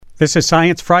This is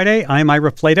Science Friday. I'm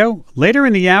Ira Flato. Later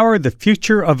in the hour, the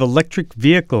future of electric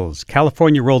vehicles.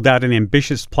 California rolled out an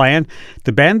ambitious plan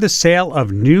to ban the sale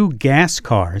of new gas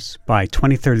cars by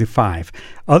 2035.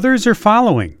 Others are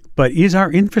following. But is our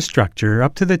infrastructure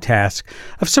up to the task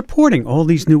of supporting all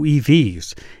these new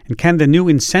EVs? And can the new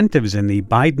incentives in the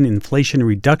Biden Inflation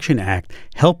Reduction Act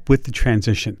help with the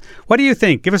transition? What do you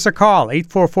think? Give us a call,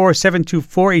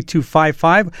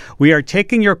 844-724-8255. We are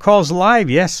taking your calls live.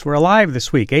 Yes, we're live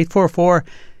this week,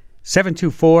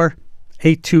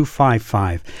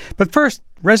 844-724-8255. But first,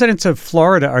 residents of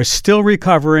Florida are still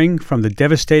recovering from the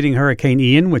devastating Hurricane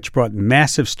Ian, which brought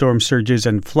massive storm surges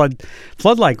and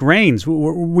flood-like rains.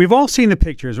 We've all seen the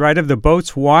pictures, right, of the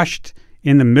boats washed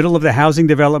in the middle of the housing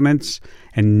developments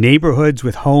and neighborhoods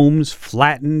with homes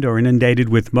flattened or inundated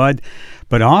with mud.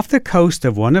 But off the coast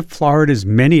of one of Florida's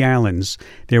many islands,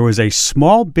 there was a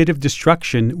small bit of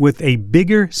destruction with a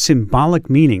bigger symbolic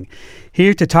meaning.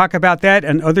 Here to talk about that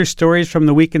and other stories from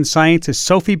the week in science is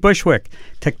Sophie Bushwick,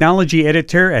 technology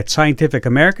editor at Scientific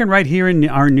American, right here in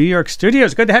our New York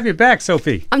studios. Good to have you back,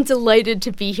 Sophie. I'm delighted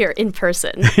to be here in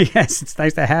person. Yes, it's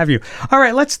nice to have you. All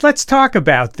right, let's talk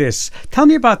about this. Tell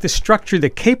me about the structure, the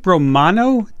Cape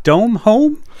Romano Dome Home.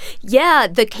 Yeah,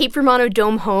 the Cape Romano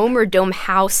Dome Home or Dome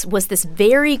House was this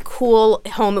very cool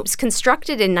home. It was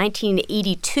constructed in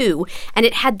 1982, and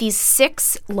it had these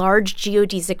 6 large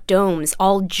geodesic domes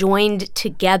all joined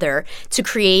together to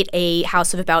create a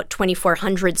house of about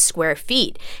 2,400 square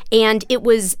feet. And it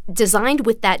was designed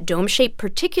with that dome shape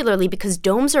particularly because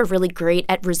domes are really great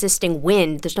at resisting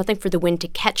wind. There's nothing for the wind to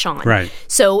catch on. Right.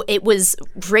 So it was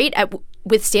great at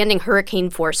withstanding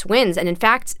hurricane force winds. And in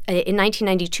fact, in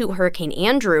 1992, Hurricane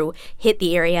Andrew hit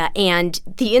the area and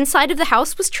the inside of the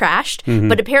house was trashed,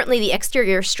 but apparently the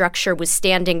exterior structure was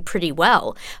standing pretty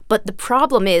well. But the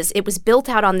problem is it was built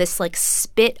out on this like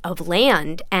spit of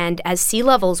land, and as sea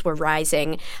levels were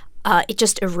rising, it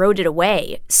just eroded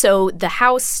away. So the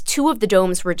house, 2 of the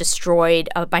domes were destroyed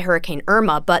by Hurricane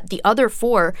Irma, but the other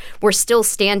 4 were still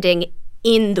standing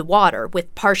in the water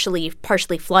with partially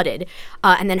flooded.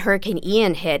 And then Hurricane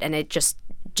Ian hit and it just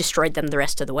destroyed them the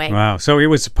rest of the way. Wow. So it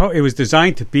was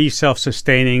designed to be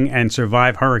self-sustaining and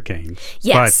survive hurricanes.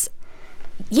 Yes.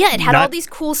 Yeah, it had all these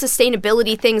cool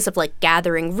sustainability things of like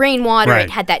gathering rainwater. Right.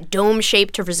 It had that dome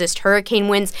shape to resist hurricane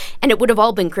winds. And it would have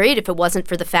all been great if it wasn't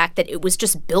for the fact that it was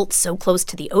just built so close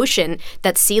to the ocean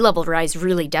that sea level rise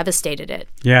really devastated it.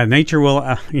 Yeah, nature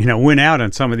will, win out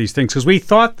on some of these things because we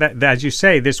thought that, as you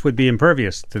say, this would be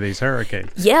impervious to these hurricanes.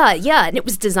 Yeah, and it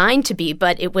was designed to be,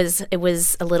 but it was a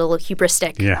little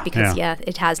hubristic because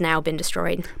it has now been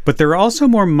destroyed. But there are also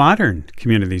more modern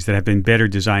communities that have been better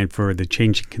designed for the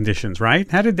changing conditions, right?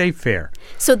 How did they fare?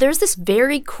 So there's this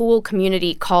very cool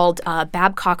community called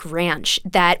Babcock Ranch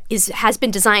that has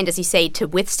been designed, as you say, to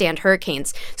withstand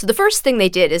hurricanes. So the first thing they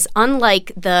did is,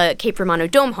 unlike the Cape Romano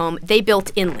Dome Home, they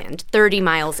built inland, 30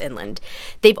 miles inland.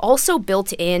 They've also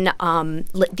built in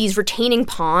these retaining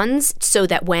ponds so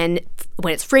that when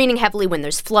it's raining heavily, when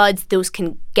there's floods, those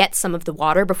can get some of the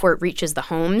water before it reaches the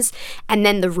homes. And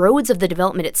then the roads of the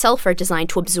development itself are designed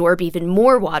to absorb even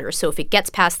more water. So if it gets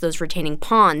past those retaining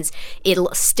ponds,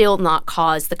 it'll still not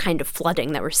cause the kind of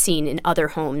flooding that we're seeing in other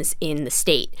homes in the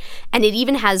state. And it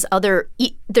even has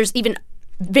there's even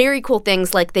very cool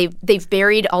things like they've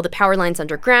buried all the power lines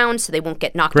underground so they won't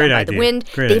get knocked out by the wind.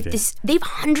 They have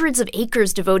hundreds of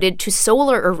acres devoted to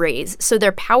solar arrays, so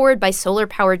they're powered by solar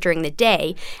power during the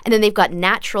day, and then they've got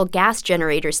natural gas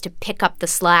generators to pick up the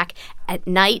slack at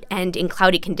night and in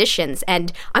cloudy conditions.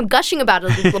 And I'm gushing about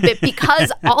it a little bit because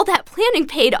all that planning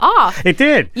paid off. It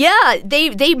did. Yeah,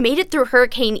 they made it through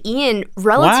Hurricane Ian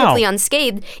relatively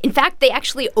unscathed. In fact, they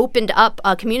actually opened up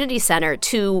a community center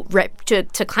to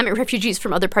climate refugees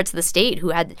from other parts of the state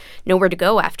who had nowhere to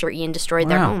go after Ian destroyed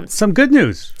their homes. Some good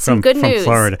news from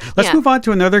Florida. Let's move on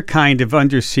to another kind of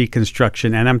undersea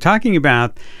construction, and I'm talking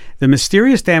about the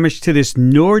mysterious damage to this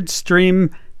Nord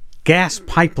Stream gas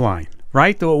pipeline.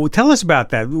 Right? Tell us about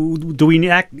that. Do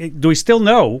we still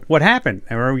know what happened?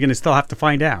 Or are we going to still have to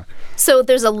find out? So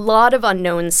there's a lot of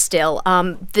unknowns still.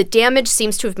 The damage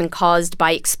seems to have been caused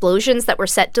by explosions that were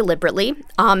set deliberately.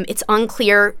 It's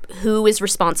unclear who is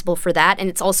responsible for that, and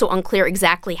it's also unclear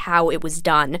exactly how it was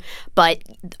done. But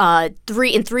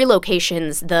in 3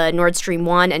 locations, the Nord Stream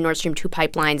 1 and Nord Stream 2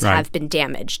 pipelines have been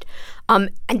damaged. And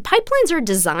pipelines are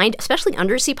designed, especially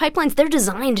undersea pipelines, they're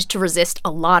designed to resist a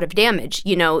lot of damage.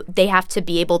 They have to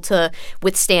be able to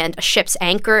withstand a ship's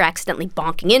anchor accidentally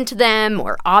bonking into them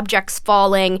or objects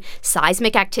falling,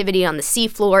 seismic activity on the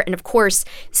seafloor. And of course,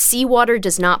 seawater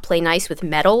does not play nice with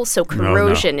metal, so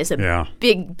corrosion is a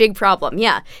big problem.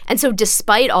 Yeah. And so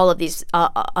despite all of these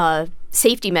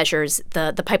safety measures,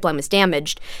 the pipeline was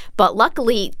damaged. But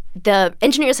luckily, the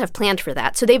engineers have planned for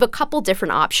that. So they have a couple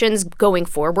different options going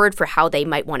forward for how they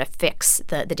might want to fix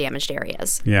the damaged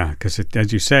areas. Yeah, because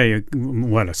as you say,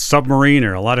 a submarine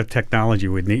or a lot of technology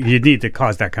you'd need to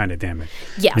cause that kind of damage.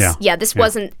 Yes. Yeah, this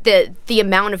wasn't the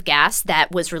amount of gas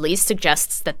that was released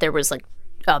suggests that there was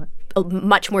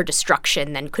much more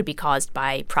destruction than could be caused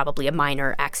by probably a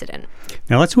minor accident.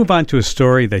 Now let's move on to a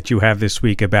story that you have this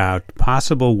week about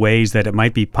possible ways that it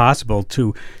might be possible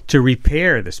to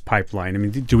repair this pipeline. I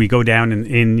mean, do we go down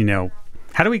in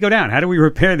how do we go down? How do we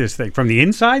repair this thing? From the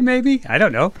inside, maybe? I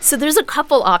don't know. So there's a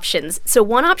couple options. So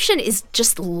one option is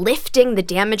just lifting the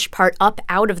damaged part up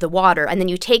out of the water, and then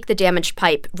you take the damaged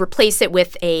pipe, replace it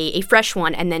with a fresh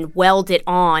one, and then weld it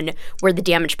on where the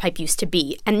damaged pipe used to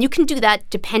be. And you can do that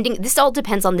this all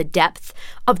depends on the depth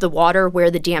of the water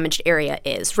where the damaged area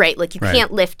is, right? Like you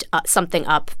can't lift something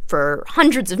up for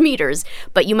hundreds of meters,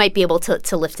 but you might be able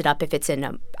to lift it up if it's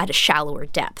at a shallower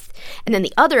depth. And then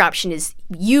the other option is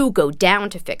you go down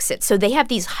to fix it. So they have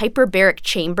these hyperbaric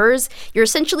chambers. You're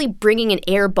essentially bringing an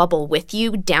air bubble with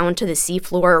you down to the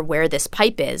seafloor where this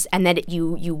pipe is, and then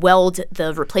you weld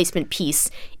the replacement piece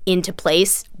into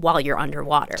place while you're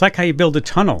underwater. It's like how you build a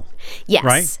tunnel. Yes.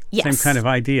 Right? Yes. Same kind of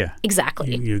idea.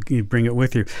 Exactly. You bring it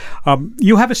with you.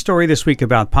 You have a story this week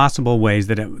about possible ways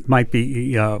that it might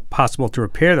be possible to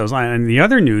repair those. And the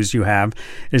other news you have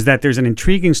is that there's an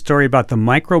intriguing story about the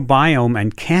microbiome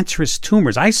and cancerous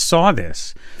tumors. I saw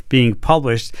this being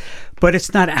published, but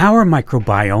it's not our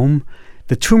microbiome.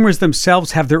 The tumors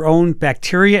themselves have their own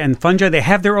bacteria and fungi. They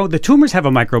have their own. The tumors have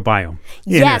a microbiome.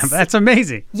 Yes. That's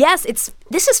amazing. Yes,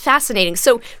 this is fascinating.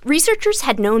 So researchers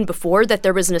had known before that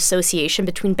there was an association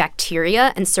between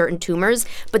bacteria and certain tumors,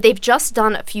 but they've just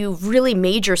done a few really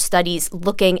major studies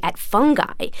looking at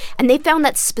fungi. And they found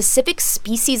that specific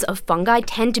species of fungi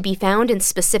tend to be found in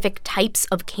specific types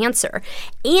of cancer,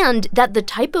 and that the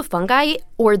type of fungi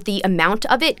or the amount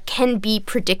of it can be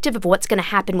predictive of what's going to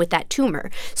happen with that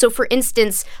tumor. So for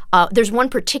instance, there's one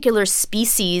particular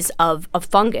species of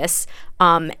fungus,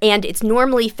 and it's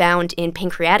normally found in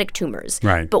pancreatic tumors.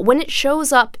 Right. But when it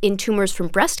shows up in tumors from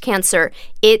breast cancer,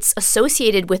 it's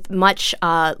associated with much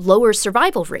lower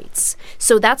survival rates.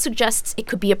 So that suggests it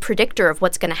could be a predictor of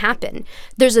what's going to happen.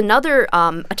 There's another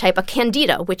a type of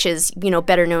Candida, which is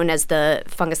better known as the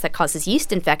fungus that causes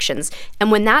yeast infections.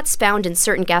 And when that's found in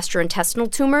certain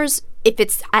gastrointestinal tumors, if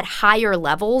it's at higher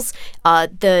levels,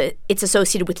 it's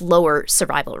associated with lower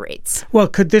survival rates. Well,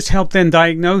 could this help then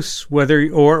diagnose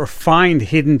or find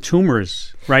hidden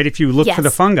tumors, right, if you look for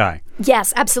the fungi?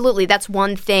 Yes, absolutely. That's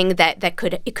one thing that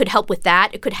could help with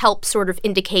that. It could help sort of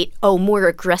indicate, more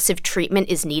aggressive treatment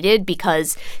is needed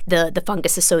because the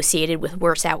fungus associated with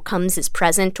worse outcomes is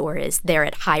present or is there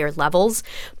at higher levels.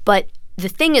 But the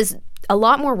thing is, a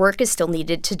lot more work is still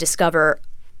needed to discover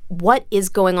what is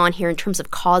going on here in terms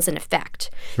of cause and effect.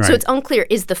 Right. So it's unclear,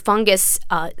 is the fungus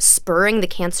spurring the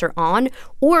cancer on,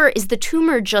 or is the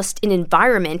tumor just an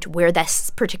environment where this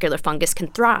particular fungus can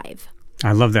thrive?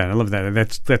 I love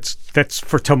that. That's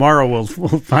for tomorrow. We'll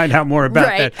find out more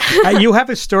about that. You have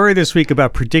a story this week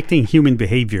about predicting human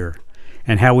behavior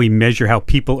and how we measure how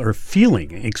people are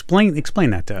feeling. Explain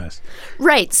that to us.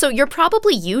 Right. So you're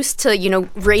probably used to,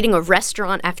 rating a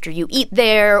restaurant after you eat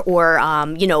there, or,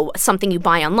 something you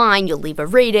buy online, you'll leave a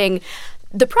rating.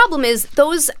 The problem is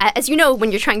those, as you know,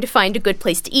 when you're trying to find a good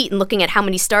place to eat and looking at how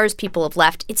many stars people have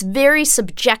left, it's very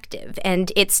subjective,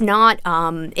 and it's not,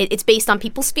 it's based on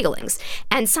people's feelings.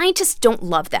 And scientists don't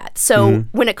love that. So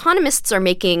when economists are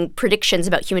making predictions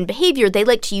about human behavior, they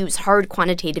like to use hard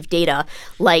quantitative data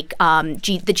like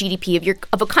the GDP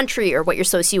of a country or what your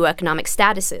socioeconomic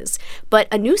status is. But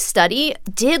a new study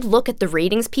did look at the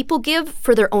ratings people give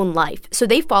for their own life. So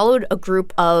they followed a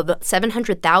group of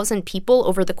 700,000 people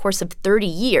over the course of 30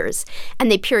 years,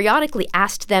 and they periodically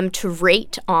asked them to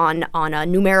rate on a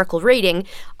numerical rating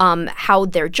how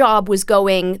their job was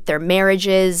going, their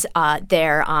marriages,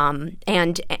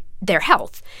 and their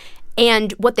health.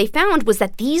 And what they found was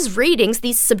that these ratings,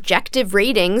 these subjective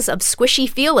ratings of squishy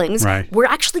feelings, were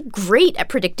actually great at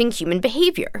predicting human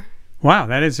behavior. Wow,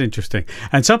 that is interesting.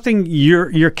 And something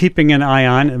you're keeping an eye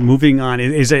on, moving on,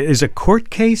 is a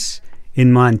court case in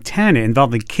Montana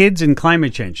involving kids and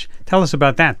climate change. Tell us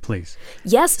about that, please.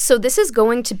 Yes, so this is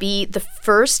going to be the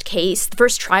first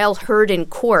trial heard in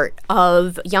court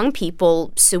of young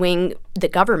people suing the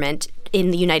government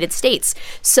in the United States.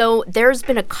 So there's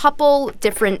been several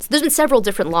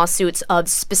different lawsuits of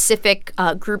specific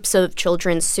groups of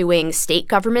children suing state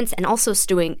governments and also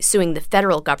suing the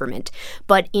federal government.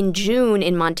 But in June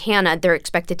in Montana, they're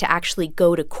expected to actually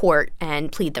go to court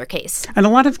and plead their case. And a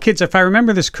lot of kids, if I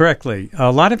remember this correctly,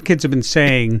 a lot of kids have been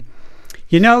saying,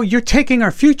 you're taking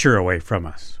our future away from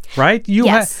us, right? You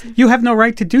have no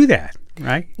right to do that,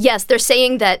 right? Yes, they're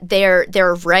saying that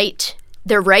their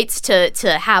rights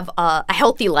to have a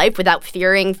healthy life without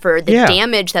fearing for the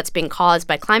damage that's been caused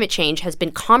by climate change has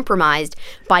been compromised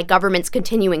by governments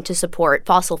continuing to support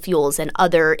fossil fuels and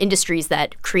other industries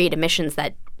that create emissions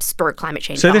that spur climate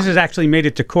change. So this has actually made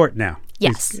it to court now?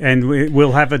 Yes. And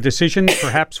we'll have a decision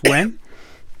perhaps when?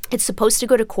 It's supposed to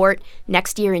go to court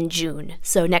next year in June,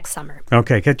 so next summer.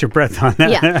 Okay, get your breath on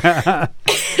that.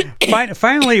 Yeah.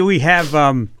 Finally, we have,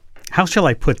 how shall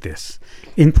I put this?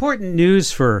 Important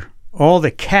news for all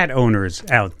the cat owners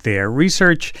out there.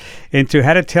 Research into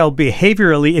how to tell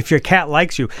behaviorally if your cat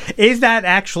likes you. Is that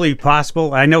actually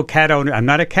possible? I know I'm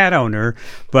not a cat owner,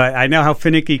 but I know how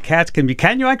finicky cats can be.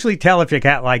 Can you actually tell if your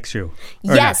cat likes you?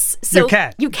 Yes. Not? Your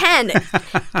cat. You can.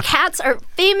 Cats are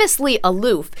famously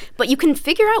aloof, but you can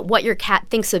figure out what your cat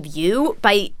thinks of you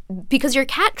because your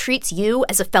cat treats you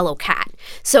as a fellow cat.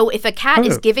 So if a cat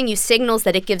is giving you signals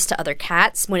that it gives to other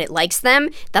cats when it likes them,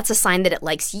 that's a sign that it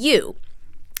likes you.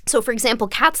 So, for example,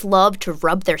 cats love to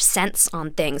rub their scents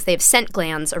on things. They have scent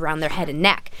glands around their head and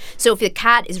neck. So if the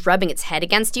cat is rubbing its head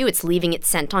against you, it's leaving its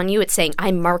scent on you. It's saying,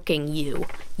 I'm marking you.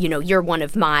 You're one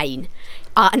of mine.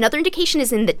 Another indication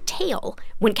is in the tail.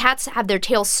 When cats have their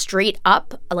tail straight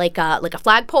up, like a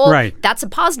flagpole, right, that's a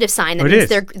positive sign. That means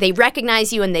they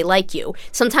recognize you and they like you.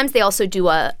 Sometimes they also do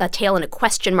a tail in a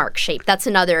question mark shape. That's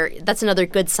another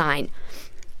good sign.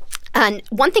 And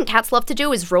one thing cats love to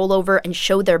do is roll over and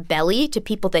show their belly to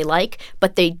people they like,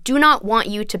 but they do not want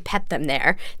you to pet them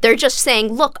there. They're just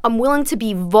saying, look, I'm willing to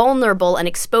be vulnerable and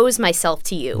expose myself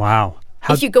to you. Wow.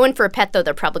 If you go in for a pet, though,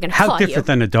 they're probably going to claw you. How different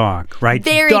than a dog, right?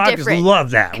 Very different. Dogs love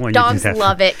that when Dogs you do that.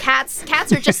 love it. Cats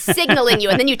are just signaling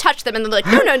you, and then you touch them, and they're like,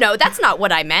 no, that's not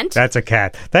what I meant. That's a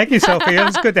cat. Thank you, Sophie. It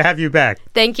was good to have you back.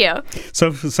 Thank you.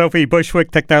 So, Sophie Bushwick,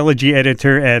 technology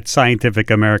editor at Scientific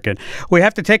American. We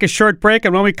have to take a short break,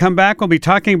 and when we come back, we'll be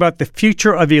talking about the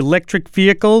future of electric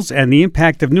vehicles and the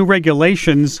impact of new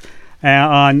regulations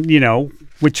on,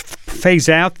 which phase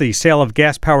out the sale of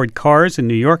gas-powered cars in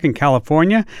New York and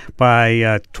California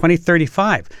by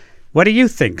 2035. What do you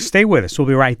think? Stay with us. We'll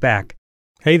be right back.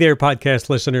 Hey there,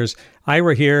 podcast listeners.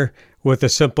 Ira here with a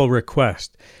simple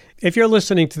request. If you're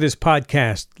listening to this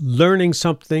podcast, learning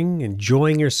something,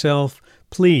 enjoying yourself,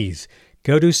 please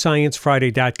go to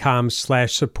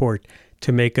sciencefriday.com/support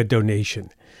to make a donation.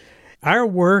 Our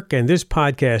work and this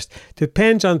podcast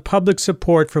depends on public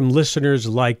support from listeners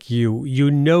like you. You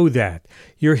know that.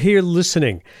 You're here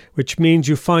listening, which means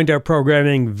you find our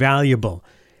programming valuable.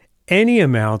 Any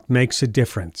amount makes a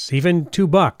difference, even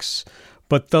 $2.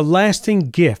 But the lasting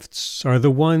gifts are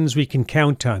the ones we can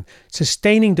count on,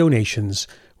 sustaining donations,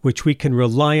 which we can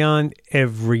rely on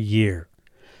every year.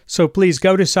 So please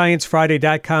go to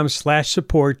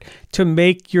sciencefriday.com/support to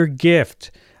make your gift.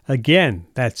 Again,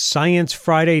 that's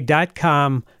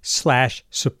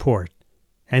sciencefriday.com/support.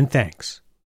 And thanks.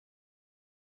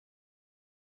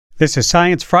 This is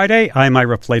Science Friday. I'm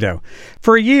Ira Flatow.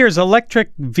 For years,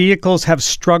 electric vehicles have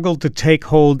struggled to take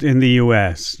hold in the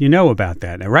U.S. You know about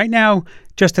that. Now, right now,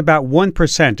 just about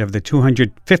 1% of the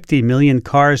 250 million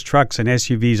cars, trucks, and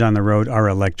SUVs on the road are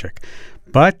electric.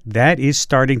 But that is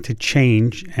starting to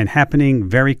change and happening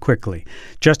very quickly.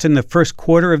 Just in the first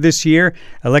quarter of this year,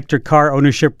 electric car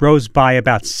ownership rose by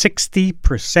about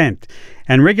 60%.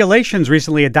 And regulations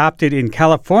recently adopted in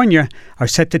California are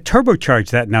set to turbocharge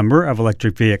that number of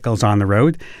electric vehicles on the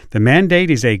road. The mandate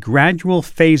is a gradual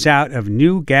phase out of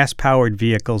new gas-powered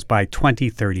vehicles by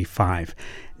 2035.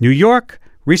 New York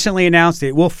recently announced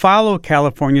it will follow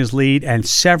California's lead, and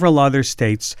several other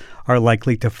states are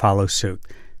likely to follow suit.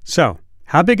 So,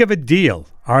 how big of a deal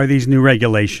are these new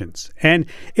regulations? And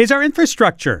is our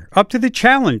infrastructure up to the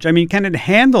challenge? I mean, can it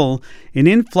handle an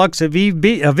influx of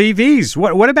EVs?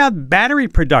 What about battery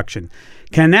production?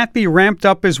 Can that be ramped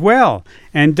up as well?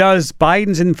 And does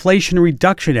Biden's Inflation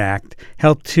Reduction Act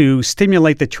help to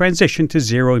stimulate the transition to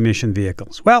zero-emission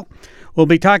vehicles? Well, we'll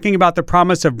be talking about the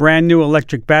promise of brand new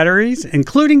electric batteries,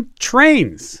 including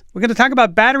trains. We're going to talk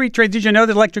about battery trains. Did you know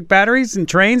that electric batteries and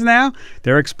trains now?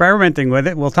 They're experimenting with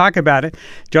it. We'll talk about it.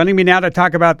 Joining me now to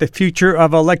talk about the future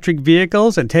of electric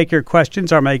vehicles and take your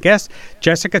questions are my guests,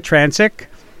 Jessica Trancik,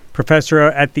 professor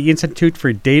at the Institute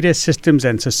for Data Systems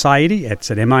and Society.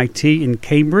 It's at MIT in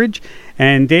Cambridge.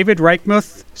 And David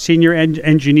Reichmuth, senior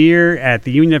engineer at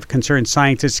the Union of Concerned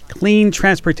Scientists Clean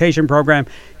Transportation Program.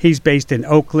 He's based in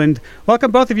Oakland.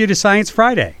 Welcome, both of you, to Science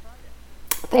Friday.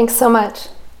 Thanks so much.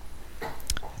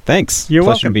 Thanks. You're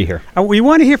Pleasure welcome. to be here. We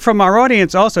want to hear from our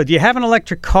audience also. Do you have an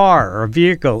electric car or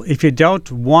vehicle? If you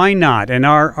don't, why not? And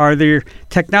are there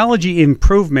technology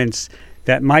improvements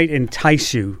that might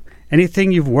entice you?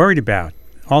 Anything you've worried about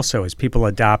also as people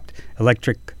adopt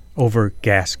electric over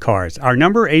gas cars? Our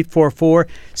number,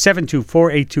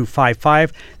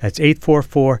 844-724-8255. That's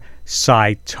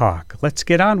 844-SCI-TALK. Let's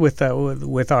get on with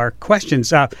our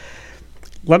questions.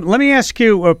 Let me ask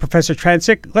you, Professor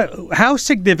Trancik, how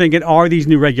significant are these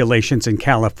new regulations in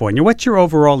California? What's your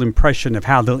overall impression of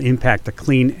how they'll impact the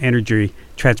clean energy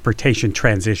transportation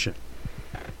transition?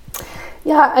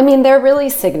 Yeah, I mean, they're really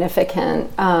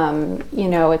significant.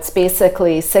 It's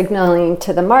basically signaling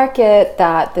to the market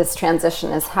that this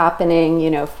transition is happening.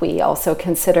 If we also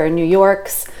consider New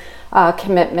York's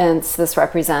commitments, this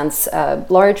represents a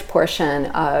large portion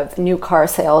of new car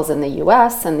sales in the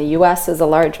U.S., and the U.S. is a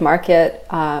large market,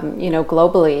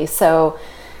 globally. So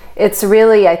it's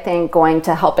really, I think, going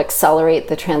to help accelerate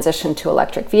the transition to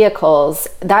electric vehicles.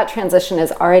 That transition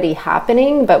is already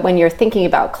happening, but when you're thinking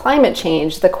about climate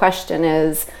change, the question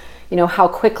is, how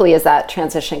quickly is that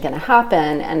transition going to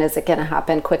happen, and is it going to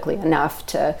happen quickly enough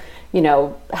to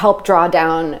help draw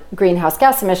down greenhouse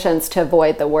gas emissions to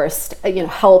avoid the worst,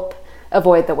 help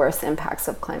avoid the worst impacts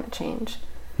of climate change.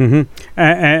 Mm-hmm.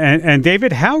 And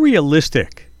David, how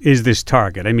realistic is this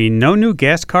target? I mean, no new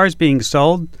gas cars being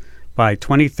sold by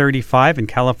 2035 in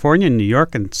California and New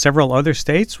York and several other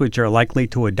states which are likely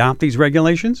to adopt these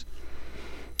regulations?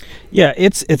 Yeah,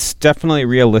 it's definitely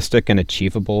realistic and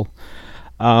achievable.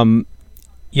 One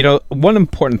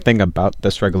important thing about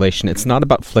this regulation, it's not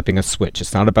about flipping a switch.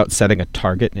 It's not about setting a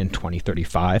target in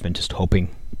 2035 and just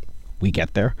hoping we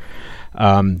get there.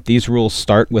 These rules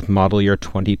start with model year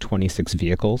 2026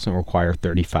 vehicles and require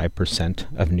 35%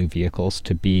 of new vehicles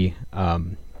to be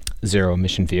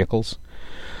zero-emission vehicles.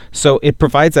 So it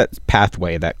provides that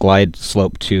pathway, that glide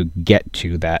slope to get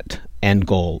to that end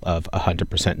goal of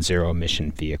 100%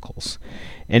 zero-emission vehicles.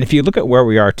 And if you look at where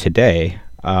we are today,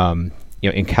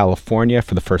 in California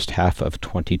for the first half of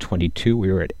 2022,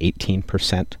 we were at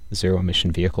 18%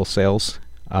 zero-emission vehicle sales.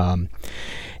 And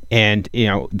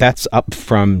that's up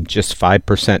from just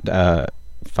 5%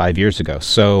 5 years ago.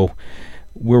 So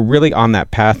we're really on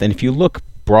that path. And if you look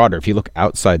broader, if you look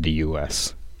outside the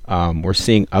U.S., we're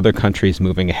seeing other countries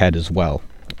moving ahead as well.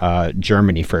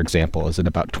 Germany, for example, is at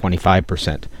about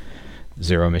 25%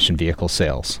 zero-emission vehicle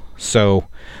sales. So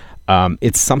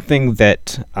it's something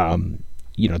that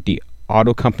the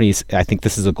auto companies, I think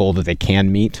this is a goal that they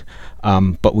can meet,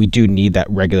 but we do need that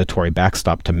regulatory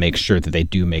backstop to make sure that they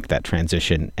do make that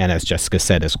transition, and as Jessica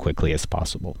said, as quickly as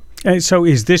possible. And so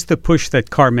is this the push that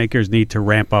car makers need to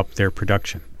ramp up their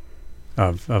production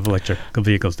of electric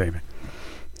vehicles, David?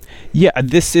 Yeah,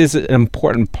 this is an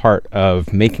important part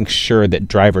of making sure that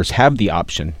drivers have the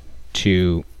option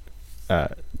to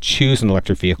choose an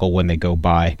electric vehicle when they go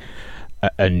buy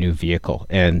a new vehicle.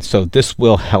 And so this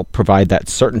will help provide that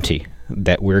certainty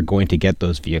that we're going to get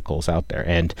those vehicles out there.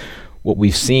 And what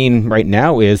we've seen right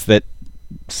now is that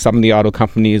some of the auto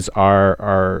companies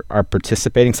are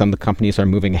participating. Some of the companies are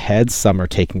moving ahead. Some are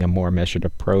taking a more measured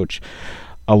approach.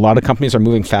 A lot of companies are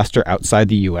moving faster outside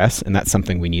the U.S., and that's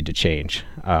something we need to change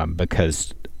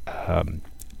because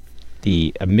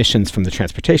the emissions from the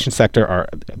transportation sector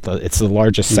it's the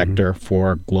largest sector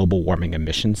for global warming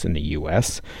emissions in the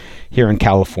U.S. Here in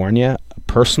California,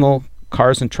 personal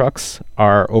cars and trucks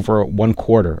are over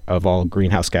 1/4 of all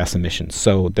greenhouse gas emissions.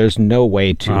 So there's no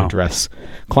way to address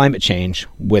climate change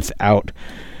without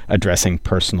addressing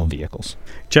personal vehicles.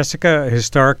 Jessica,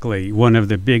 historically, one of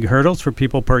the big hurdles for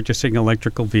people purchasing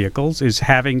electrical vehicles is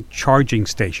having charging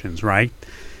stations, right,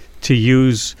 to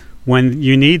use when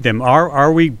you need them.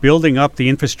 Are we building up the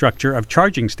infrastructure of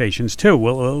charging stations too?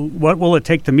 What will it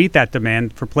take to meet that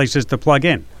demand for places to plug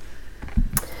in?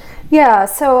 Yeah,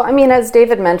 so I mean, as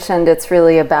David mentioned, it's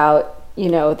really about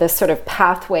this sort of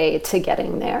pathway to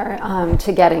getting there,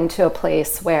 to getting to a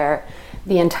place where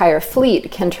the entire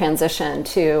fleet can transition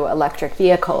to electric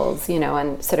vehicles,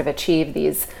 and sort of achieve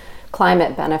these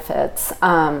climate benefits.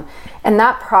 And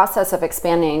that process of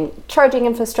expanding charging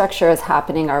infrastructure is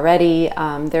happening already.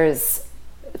 There's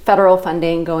federal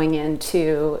funding going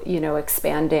into,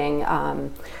 expanding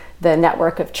the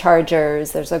network of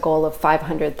chargers. There's a goal of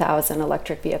 500,000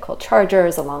 electric vehicle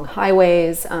chargers along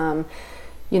highways.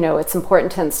 It's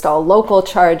important to install local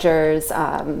chargers.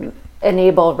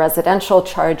 enable residential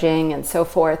charging and so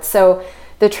forth. So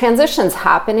the transition's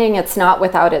happening. It's not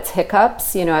without its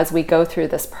hiccups, as we go through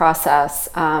this process.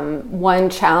 One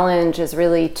challenge is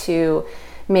really to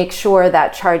make sure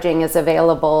that charging is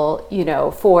available,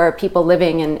 for people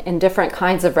living in different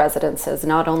kinds of residences,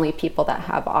 not only people that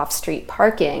have off-street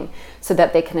parking, so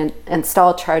that they can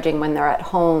install charging when they're at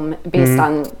home based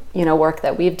on, work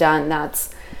that we've done.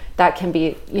 That can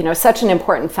be, such an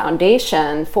important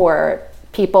foundation for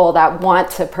people that want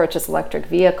to purchase electric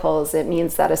vehicles. It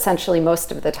means that essentially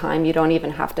most of the time you don't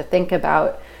even have to think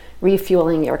about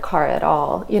refueling your car at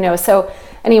all. So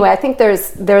anyway, I think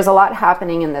there's a lot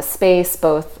happening in this space,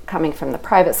 both coming from the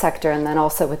private sector and then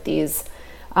also with these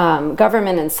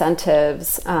government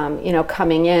incentives,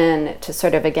 coming in to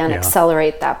sort of, again,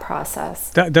 accelerate that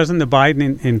process. Doesn't the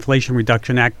Biden Inflation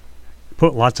Reduction Act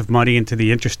put lots of money into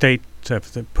the interstate,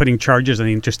 putting charges in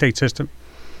the interstate system?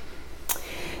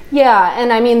 Yeah,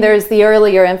 and I mean, there's the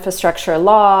earlier infrastructure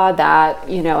law that,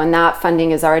 and that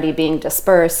funding is already being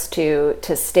dispersed to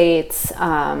states.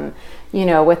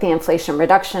 With the Inflation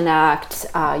Reduction Act,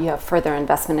 you have further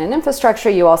investment in infrastructure.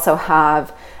 You also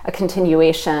have a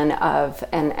continuation of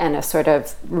and a sort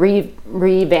of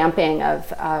revamping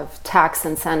of tax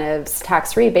incentives,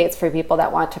 tax rebates for people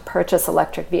that want to purchase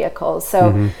electric vehicles. So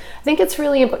I think it's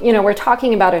really, we're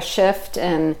talking about a shift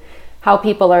in how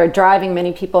people are driving.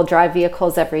 Many people drive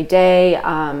vehicles every day.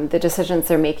 The decisions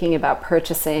they're making about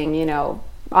purchasing,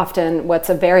 often what's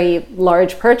a very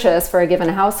large purchase for a given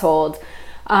household.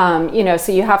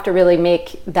 So you have to really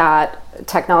make that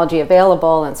technology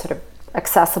available and sort of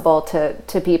accessible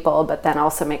to people, but then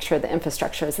also make sure the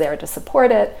infrastructure is there to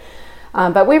support it.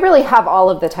 But we really have all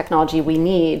of the technology we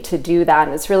need to do that.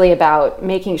 And it's really about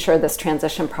making sure this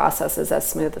transition process is as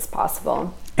smooth as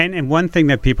possible. And one thing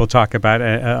that people talk about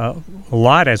a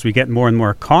lot as we get more and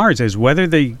more cars is whether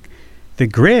the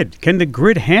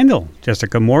grid handle,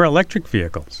 Jessica, more electric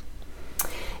vehicles?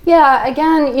 Yeah,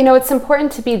 again, it's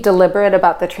important to be deliberate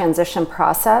about the transition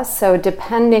process. So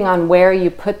depending on where you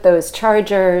put those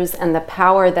chargers and the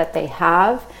power that they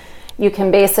have, you can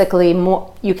basically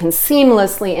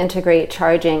seamlessly integrate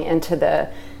charging into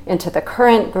the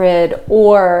current grid,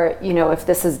 or if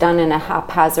this is done in a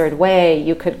haphazard way,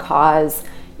 you could cause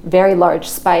very large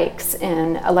spikes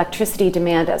in electricity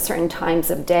demand at certain times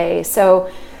of day.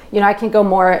 So I can go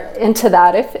more into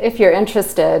that if you're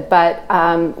interested,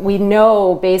 but we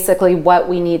know basically what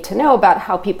we need to know about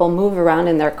how people move around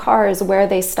in their cars, where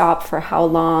they stop for how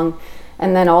long,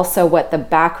 and then also what the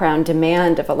background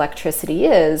demand of electricity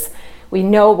is. We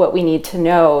know what we need to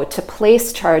know to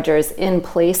place chargers in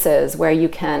places where you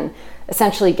can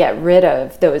essentially get rid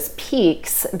of those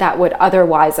peaks that would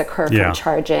otherwise occur from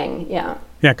charging.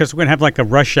 Yeah, because we're going to have like a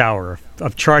rush hour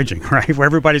of charging, right? Where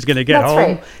everybody's going to get home.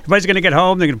 Right. Everybody's going to get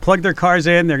home. They're going to plug their cars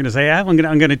in. They're going to say, I'm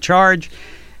going to charge.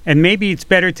 And maybe it's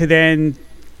better to then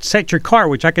set your car,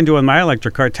 which I can do on my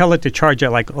electric car, tell it to charge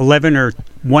at like 11 or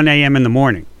 1 a.m. in the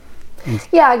morning.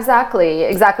 Yeah,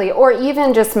 exactly. Or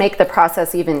even just make the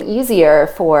process even easier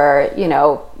for,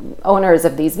 owners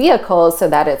of these vehicles so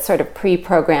that it's sort of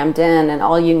pre-programmed in, and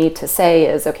all you need to say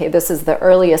is, okay, this is the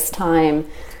earliest time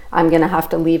I'm going to have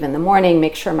to leave in the morning,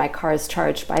 make sure my car is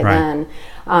charged by then.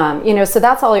 So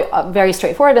that's all very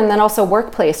straightforward. And then also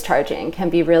workplace charging can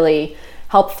be really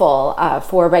helpful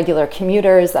for regular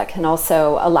commuters. That can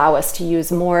also allow us to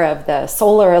use more of the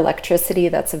solar electricity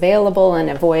that's available and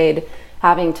avoid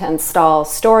having to install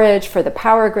storage for the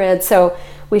power grid. So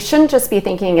we shouldn't just be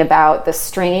thinking about the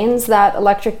strains that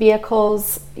electric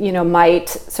vehicles, might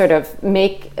sort of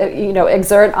make,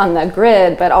 exert on the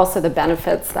grid, but also the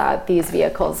benefits that these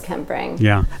vehicles can bring.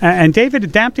 Yeah. And David,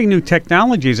 adapting new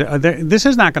technologies, this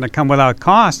is not going to come without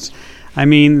costs. I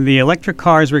mean, the electric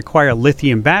cars require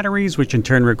lithium batteries, which in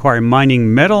turn require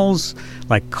mining metals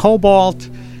like cobalt.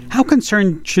 How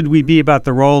concerned should we be about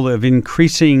the role of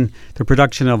increasing the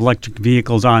production of electric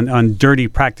vehicles on dirty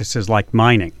practices like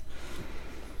mining?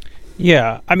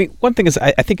 Yeah, I mean, one thing is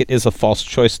I think it is a false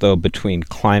choice, though, between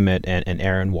climate and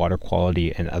air and water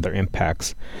quality and other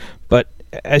impacts. But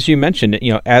as you mentioned,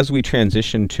 as we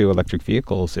transition to electric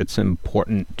vehicles, it's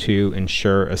important to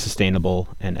ensure a sustainable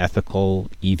and ethical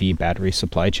EV battery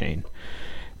supply chain.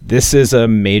 This is a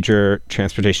major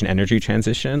transportation energy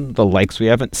transition, the likes we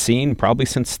haven't seen probably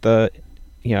since the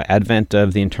advent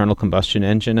of the internal combustion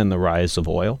engine and the rise of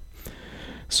oil.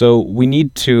 So we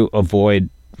need to avoid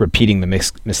repeating the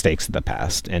mistakes of the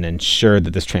past and ensure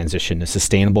that this transition is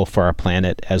sustainable for our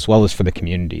planet as well as for the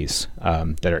communities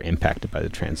that are impacted by the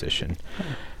transition.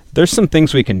 There's some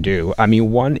things we can do. I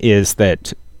mean, one is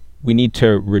that we need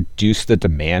to reduce the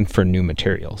demand for new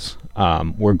materials.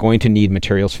 We're going to need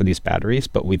materials for these batteries,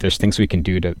 but there's things we can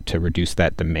do to reduce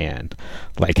that demand,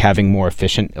 like having more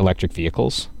efficient electric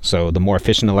vehicles. So the more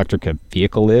efficient electric a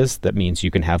vehicle is, that means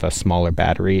you can have a smaller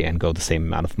battery and go the same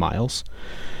amount of miles.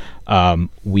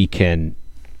 We can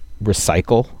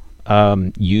recycle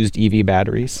used EV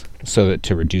batteries so that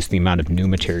to reduce the amount of new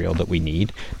material that we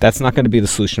need. That's not going to be the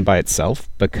solution by itself,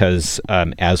 because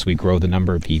as we grow the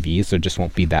number of EVs, there just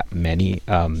won't be that many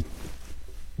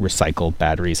recycled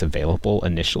batteries available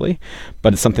initially,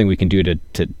 but it's something we can do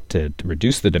to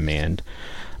reduce the demand.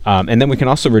 And then we can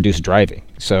also reduce driving.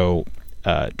 So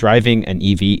driving an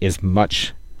EV is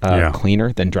much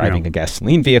cleaner than driving a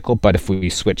gasoline vehicle, but if we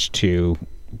switch to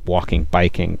walking,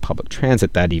 biking, public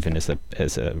transit, that even is a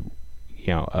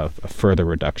further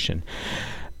reduction.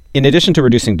 In addition to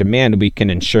reducing demand, we can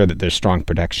ensure that there's strong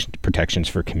protections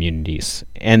for communities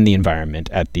and the environment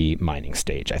at the mining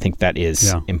stage. I think that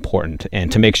is important,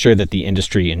 and to make sure that the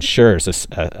industry ensures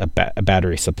a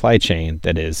battery supply chain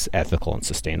that is ethical and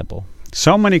sustainable.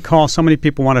 So many calls, so many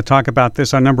people want to talk about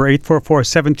this. Our number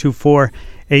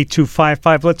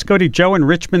 844-724-8255. Let's go to Joe in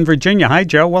Richmond, Virginia. Hi,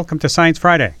 Joe. Welcome to Science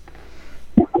Friday.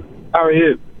 How are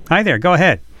you? Hi there. Go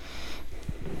ahead.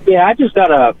 Yeah, I just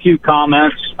got a few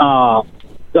comments.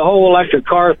 The whole electric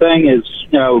car thing is,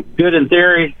 good in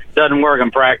theory, doesn't work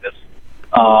in practice.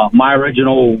 My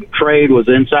original trade was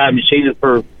inside machinist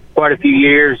for quite a few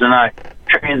years, and I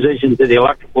transitioned to the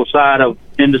electrical side of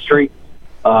industry.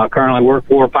 Currently work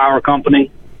for a power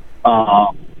company.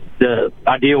 I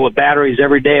deal with batteries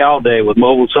every day, all day, with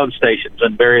mobile substations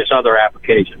and various other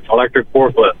applications. Electric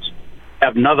forklifts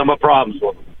have nothing but problems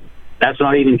with them. That's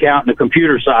not even counting the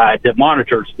computer side that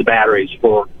monitors the batteries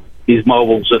for these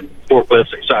mobiles and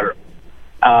forklifts, et cetera.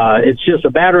 It's just a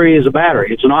battery is a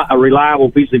battery. It's not a reliable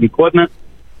piece of equipment.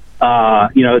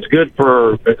 It's good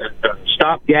for a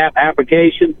stopgap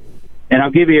application. And I'll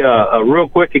give you a real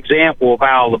quick example of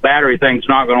how the battery thing's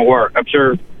not going to work. I'm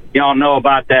sure y'all know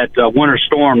about that winter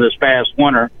storm this past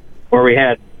winter where we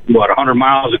had, 100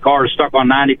 miles of cars stuck on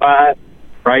 95,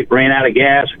 right? Ran out of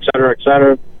gas, et cetera, et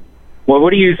cetera. Well,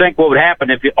 what do you think would happen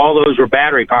if all those were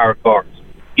battery-powered cars?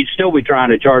 You'd still be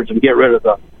trying to charge them, get rid of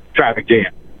the traffic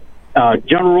jam.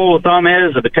 General rule of thumb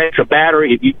is if it takes a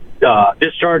battery, if you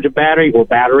discharge a battery or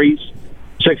batteries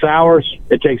 6 hours,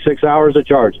 it takes 6 hours to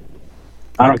charge it.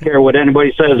 I don't care what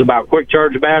anybody says about quick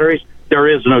charge batteries. There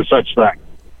is no such thing.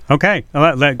 Okay.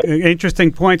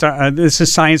 Interesting points. This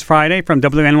is Science Friday from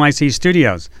WNYC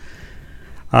Studios.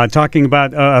 Talking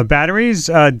about batteries.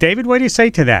 David, what do you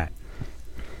say to that?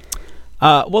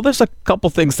 Well, there's a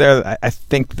couple things there that I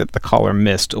think that the caller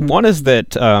missed. One is that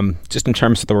just in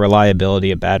terms of the reliability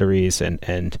of batteries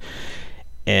and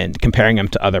comparing them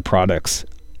to other products,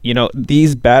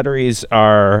 these batteries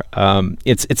are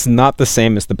it's not the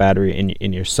same as the battery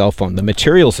in your cell phone. The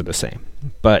materials are the same,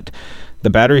 but the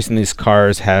batteries in these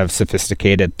cars have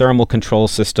sophisticated thermal control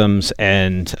systems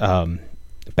and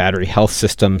battery health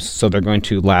systems, so they're going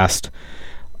to last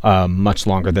much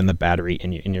longer than the battery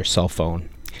in your cell phone.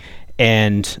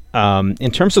 And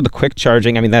in terms of the quick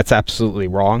charging, that's absolutely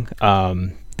wrong.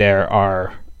 There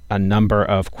are a number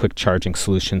of quick charging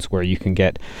solutions where you can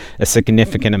get a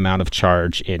significant amount of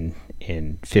charge in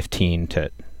 15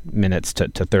 minutes to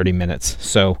 30 minutes.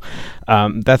 So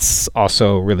that's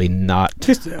also really not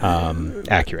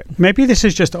accurate. Maybe this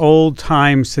is just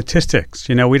old-time statistics.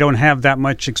 We don't have that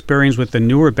much experience with the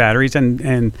newer batteries,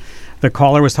 and the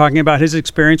caller was talking about his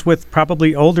experience with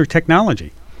probably older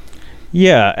technology.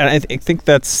 Yeah, and I think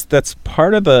that's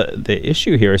part of the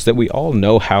issue here is that we all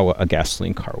know how a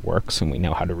gasoline car works and we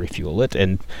know how to refuel it.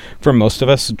 And for most of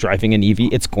us driving an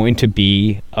EV, it's going to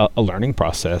be a learning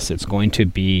process. It's going to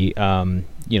be,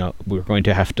 we're going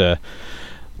to have to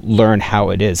learn how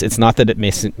it is. It's not that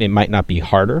it might not be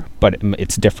harder, but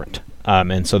it's different.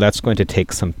 And so that's going to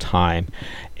take some time.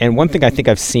 And one thing I think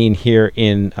I've seen here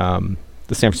in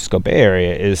the San Francisco Bay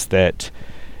Area is that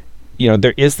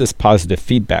there is this positive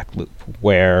feedback loop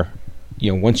where,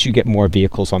 once you get more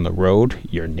vehicles on the road,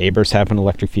 your neighbors have an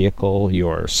electric vehicle,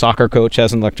 your soccer coach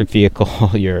has an electric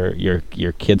vehicle,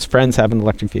 your kids' friends have an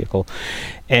electric vehicle.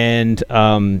 And,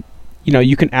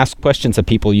 you can ask questions of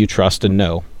people you trust and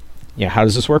know. How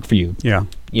does this work for you? Yeah.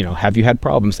 Have you had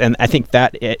problems? And I think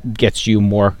that it gets you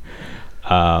more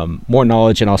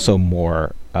knowledge and also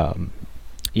more, right.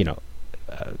 You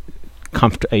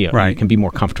can be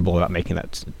more comfortable about making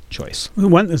that choice.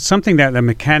 Something that a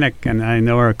mechanic, and I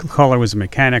know our caller was a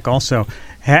mechanic also,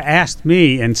 asked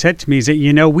me and said to me is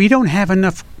that, we don't have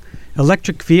enough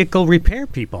electric vehicle repair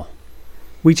people.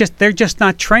 They're just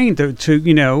not trained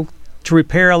to to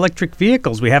repair electric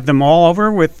vehicles. We have them all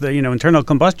over with internal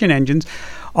combustion engines.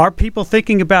 Are people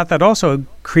thinking about that also,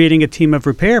 creating a team of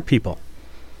repair people?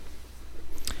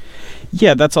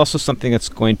 Yeah, that's also something that's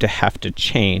going to have to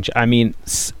change. I mean,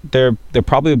 there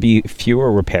probably will be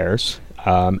fewer repairs,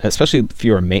 especially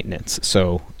fewer maintenance.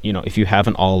 So, if you have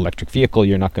an all-electric vehicle,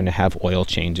 you're not going to have oil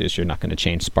changes. You're not going to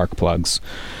change spark plugs.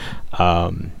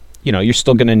 You're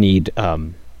still going to need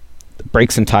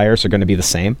brakes and tires are going to be the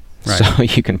same. Right. So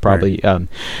you can probably,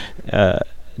 it's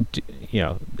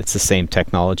the same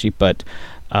technology, but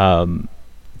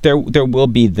there will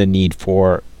be the need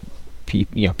for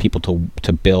people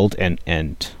to build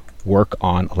and work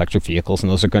on electric vehicles,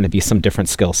 and those are going to be some different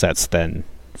skill sets than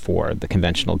for the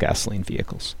conventional gasoline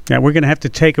vehicles. Yeah, we're going to have to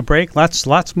take a break.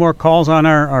 Lots more calls on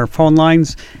our phone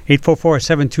lines,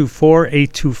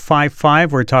 844-724-8255.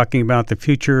 We're talking about the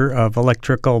future of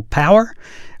electrical power.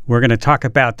 We're going to talk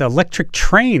about electric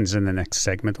trains in the next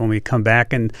segment when we come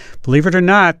back. And believe it or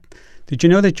not, did you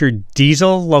know that your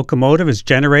diesel locomotive is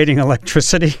generating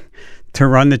electricity to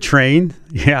run the train?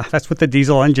 Yeah, that's what the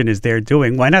diesel engine is there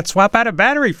doing. Why not swap out a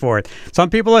battery for it?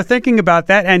 Some people are thinking about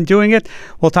that and doing it.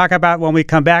 We'll talk about when we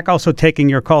come back, also taking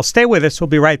your calls. Stay with us. We'll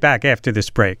be right back after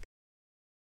this break.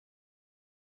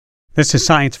 This is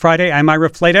Science Friday. I'm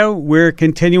Ira Flato. We're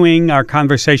continuing our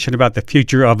conversation about the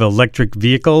future of electric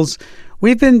vehicles.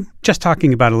 We've been just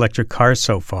talking about electric cars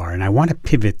so far, and I want to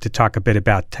pivot to talk a bit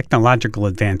about technological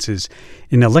advances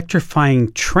in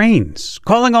electrifying trains.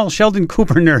 Calling all Sheldon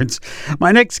Cooper nerds,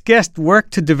 my next guest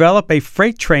worked to develop a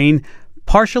freight train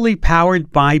partially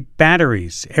powered by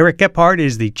batteries. Eric Gebhardt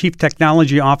is the Chief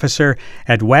Technology Officer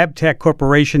at Wabtec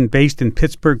Corporation based in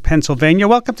Pittsburgh, Pennsylvania.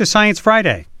 Welcome to Science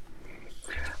Friday.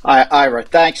 Hi, Ira.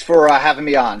 Thanks for having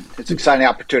me on. It's an exciting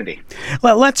opportunity.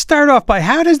 Well, let's start off by,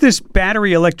 how does this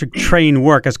battery electric train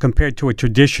work as compared to a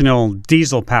traditional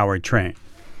diesel-powered train?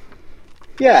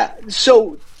 Yeah,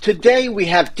 so today we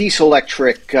have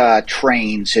diesel-electric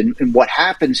trains, and what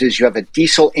happens is you have a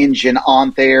diesel engine on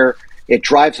there. It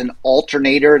drives an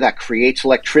alternator that creates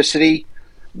electricity.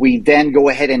 We then go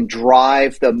ahead and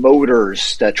drive the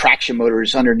motors, the traction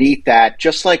motors underneath that,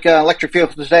 just like an electric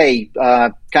vehicle today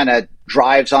kind of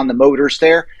drives on the motors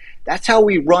there. That's how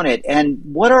we run it. And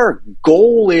what our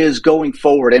goal is going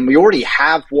forward, and we already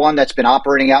have one that's been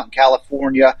operating out in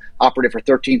California, operated for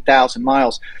 13,000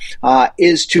 miles,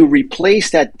 is to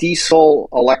replace that diesel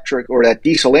electric or that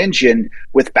diesel engine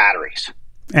with batteries.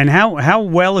 And how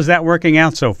well is that working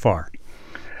out so far?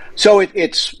 So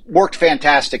it's worked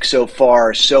fantastic so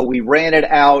far. So we ran it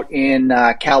out in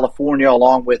California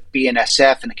along with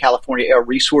BNSF and the California Air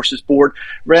Resources Board.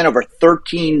 Ran over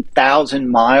 13,000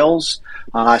 miles,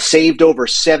 saved over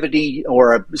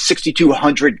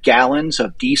 6,200 gallons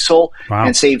of diesel, wow,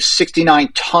 and saved 69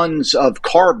 tons of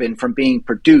carbon from being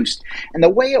produced. And the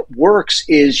way it works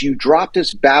is you drop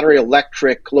this battery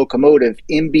electric locomotive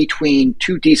in between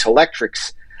two diesel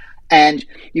electrics, and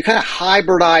you kind of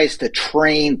hybridize the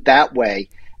train that way.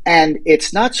 And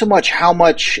it's not so much how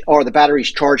much are the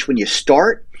batteries charged when you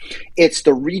start, it's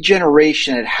the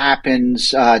regeneration that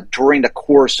happens during the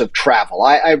course of travel.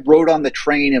 I rode on the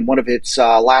train in one of its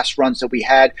last runs that we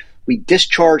had. We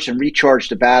discharged and recharged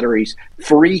the batteries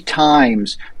 3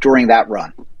 times during that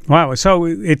run. Wow. So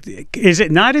is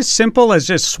it not as simple as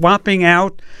just swapping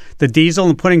out the diesel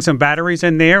and putting some batteries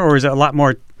in there, or is it a lot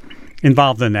more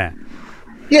involved than that?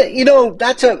 Yeah,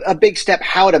 that's a big step,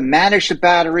 how to manage the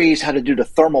batteries, how to do the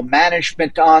thermal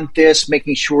management on this,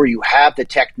 making sure you have the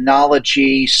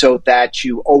technology so that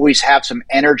you always have some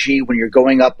energy when you're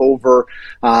going up over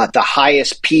the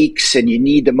highest peaks and you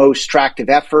need the most tractive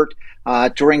effort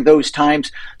during those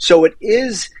times. So it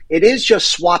is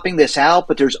just swapping this out,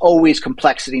 but there's always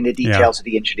complexity in the details of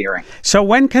the engineering. So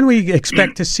when can we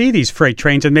expect to see these freight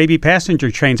trains and maybe passenger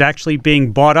trains actually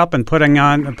being bought up and putting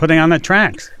on the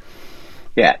tracks?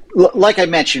 Yeah, like I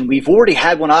mentioned, we've already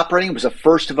had one operating. It was a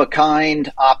first of a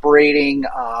kind operating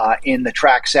in the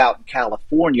tracks out in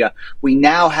California. We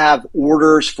now have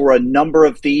orders for a number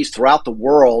of these throughout the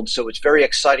world, so it's very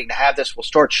exciting to have this. We'll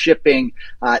start shipping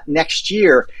next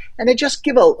year, and then just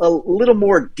give a little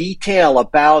more detail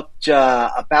about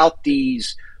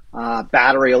these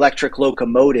battery electric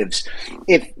locomotives.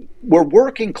 If we're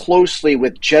working closely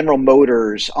with General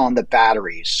Motors on the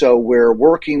batteries, so we're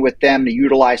working with them to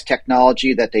utilize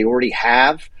technology that they already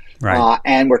have, right,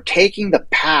 and we're taking the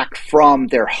pack from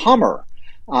their Hummer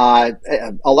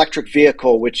electric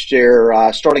vehicle, which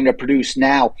they're starting to produce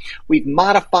now. We've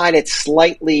modified it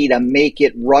slightly to make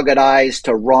it ruggedized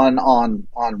to run on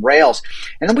rails,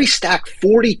 and then we stack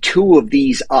 42 of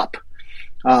these up.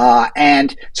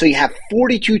 And so you have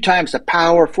 42 times the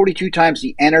power, 42 times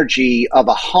the energy of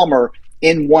a Hummer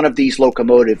in one of these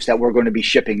locomotives that we're going to be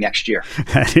shipping next year.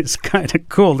 That is kind of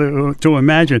cool to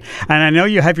imagine. And I know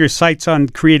you have your sights on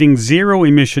creating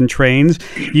zero-emission trains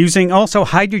using also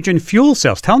hydrogen fuel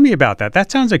cells. Tell me about that.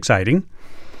 That sounds exciting.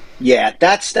 Yeah,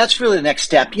 that's really the next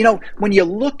step. When you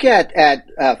look at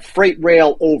freight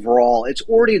rail overall, it's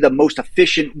already the most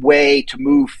efficient way to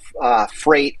move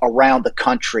freight around the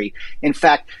country. In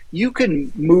fact, you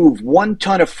can move 1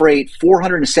 ton of freight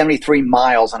 473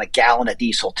 miles on a gallon of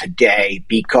diesel today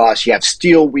because you have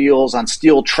steel wheels on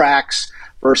steel tracks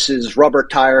versus rubber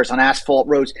tires on asphalt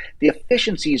roads. The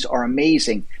efficiencies are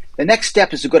amazing. The next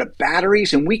step is to go to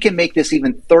batteries, and we can make this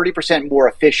even 30% more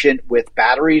efficient with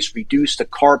batteries, reduce the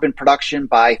carbon production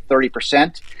by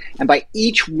 30%. And by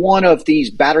each one of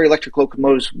these battery electric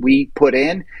locomotives we put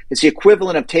in, it's the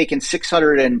equivalent of taking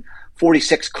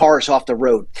 646 cars off the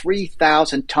road,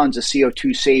 3,000 tons of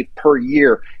CO2 saved per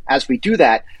year as we do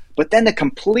that. But then to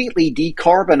completely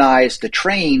decarbonize the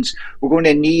trains, we're going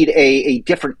to need a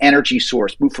different energy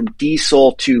source, move from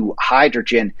diesel to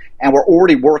hydrogen. And we're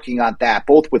already working on that,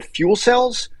 both with fuel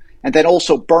cells and then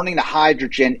also burning the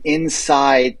hydrogen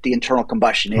inside the internal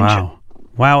combustion engine.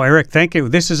 Wow, Eric, thank you.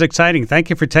 This is exciting. Thank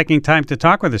you for taking time to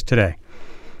talk with us today.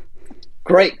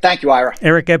 Great. Thank you, Ira.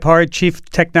 Eric Gebhardt, Chief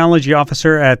Technology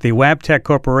Officer at the Wabtec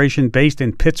Corporation based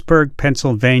in Pittsburgh,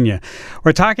 Pennsylvania.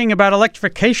 We're talking about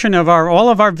electrification of all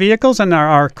of our vehicles and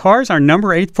our cars. Our number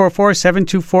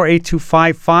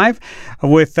 844-724-8255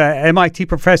 with MIT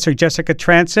Professor Jessica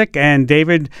Trancik and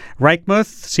David Reichmuth,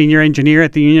 Senior Engineer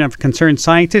at the Union of Concerned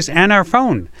Scientists, and our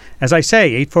phone. As I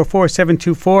say,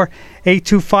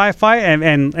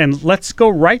 844-724-8255. And let's go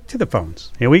right to the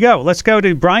phones. Here we go. Let's go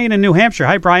to Brian in New Hampshire.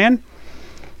 Hi, Brian.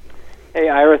 Hey,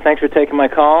 Ira, thanks for taking my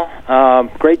call.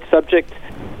 Great subject.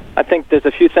 I think there's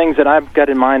a few things that I've got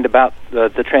in mind about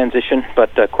the transition,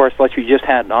 but of course, what you just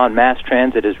had on mass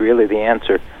transit is really the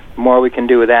answer. The more we can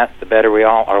do with that, the better we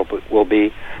all will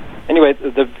be. Anyway,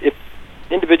 if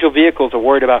individual vehicles are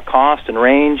worried about cost and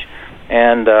range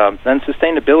and then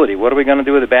sustainability, what are we going to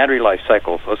do with the battery life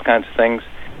cycles, those kinds of things.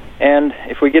 And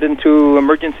if we get into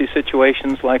emergency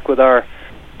situations like with our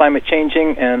climate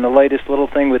changing and the latest little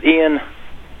thing with Ian,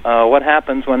 what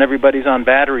happens when everybody's on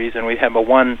batteries and we have a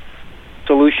one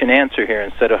solution answer here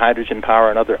instead of hydrogen power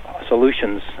and other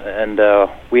solutions, and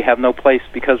we have no place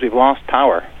because we've lost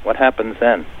power? What happens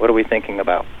then? What are we thinking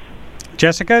about?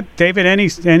 Jessica, David,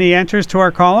 any answers to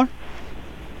our caller?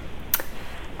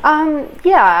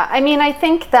 Yeah, I mean, I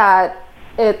think that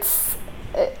it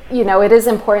is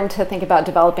important to think about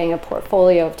developing a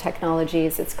portfolio of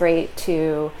technologies. It's great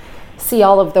to see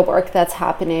all of the work that's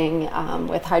happening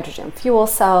with hydrogen fuel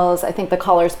cells. I think the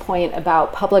caller's point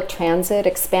about public transit,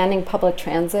 expanding public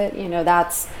transit,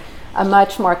 that's a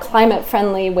much more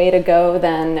climate-friendly way to go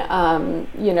than,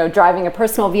 driving a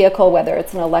personal vehicle, whether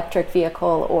it's an electric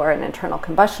vehicle or an internal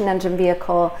combustion engine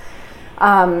vehicle.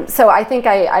 So I think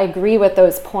I agree with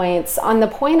those points. On the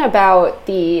point about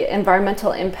the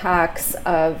environmental impacts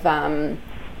of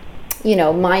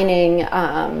mining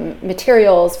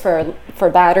materials for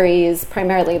batteries,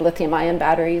 primarily lithium-ion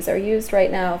batteries are used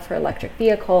right now for electric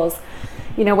vehicles.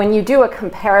 When you do a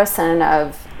comparison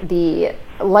of the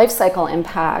life cycle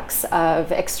impacts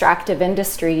of extractive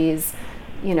industries,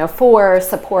 for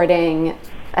supporting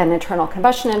an internal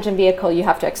combustion engine vehicle, you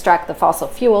have to extract the fossil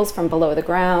fuels from below the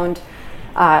ground,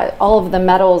 all of the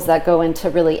metals that go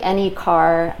into really any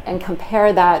car, and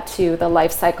compare that to the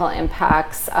life cycle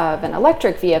impacts of an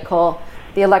electric vehicle.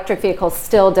 The electric vehicle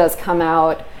still does come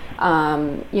out,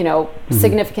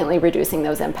 significantly reducing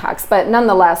those impacts. But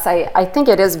nonetheless, I think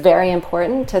it is very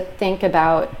important to think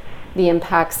about the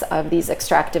impacts of these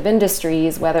extractive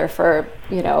industries, whether for,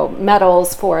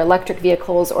 metals, for electric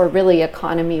vehicles, or really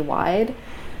economy-wide.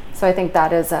 So I think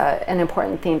that is an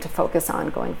important theme to focus on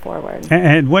going forward.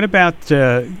 And what about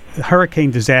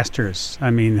hurricane disasters?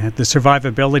 I mean, the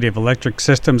survivability of electric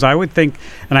systems. I would think,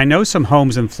 and I know some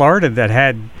homes in Florida that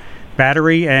had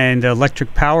battery and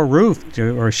electric power roof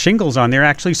or shingles on there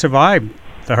actually survived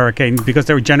the hurricane because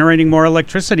they were generating more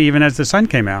electricity even as the sun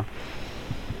came out.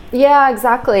 Yeah,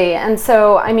 exactly. And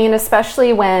so, I mean,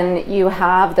 especially when you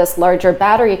have this larger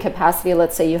battery capacity,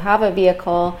 let's say you have a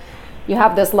vehicle, you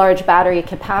have this large battery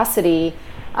capacity,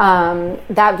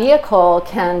 that vehicle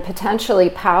can potentially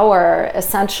power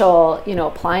essential,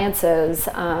 appliances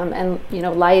and,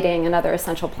 lighting and other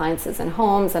essential appliances in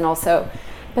homes, and also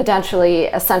potentially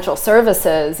essential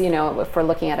services, if we're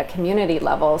looking at a community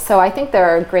level. So I think there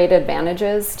are great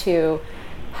advantages to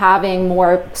having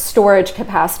more storage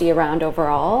capacity around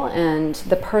overall, and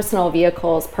the personal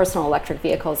electric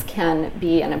vehicles can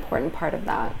be an important part of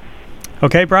that.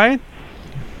 Okay, Brian?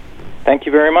 Thank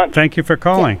you very much. Thank you for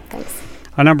calling. Yeah, thanks.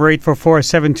 Our number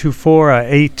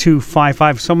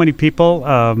 844-724-8255. So many people.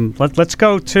 Let's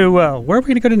go to, where are we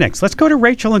going to go to next? Let's go to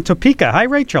Rachel in Topeka. Hi,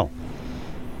 Rachel.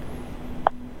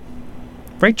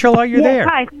 Rachel, are you there?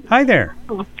 Hi. Hi there.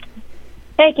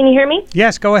 Hey, can you hear me?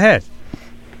 Yes, go ahead.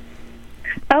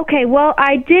 Okay, well,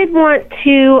 I did want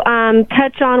to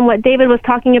touch on what David was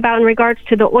talking about in regards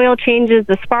to the oil changes,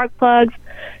 the spark plugs,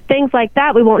 things like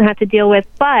that we won't have to deal with,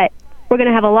 but we're going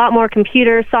to have a lot more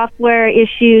computer software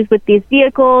issues with these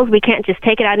vehicles. We can't just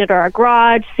take it out into our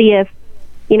garage, see if,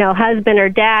 husband or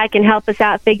dad can help us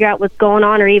out, figure out what's going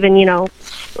on, or even,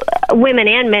 women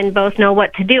and men both know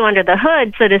what to do under the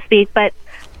hood, so to speak, but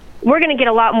we're going to get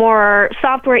a lot more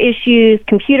software issues,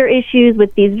 computer issues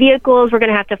with these vehicles. We're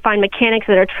going to have to find mechanics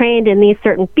that are trained in these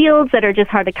certain fields that are just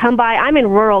hard to come by. I'm in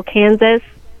rural Kansas.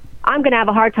 I'm going to have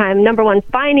a hard time, number one,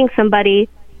 finding somebody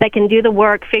that can do the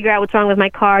work, figure out what's wrong with my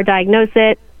car, diagnose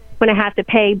it. I'm going to have to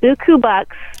pay buku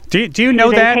bucks. Do you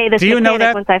know that? Do you know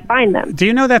that once I find them? Do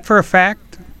you know that for a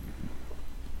fact?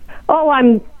 Oh,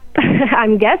 I'm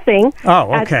guessing. Oh,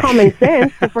 okay. That's common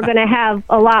sense. If we're going to have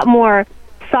a lot more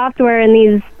software in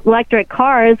these electric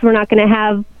cars, we're not going to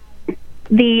have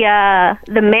the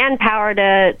manpower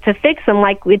to fix them.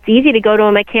 Like, it's easy to go to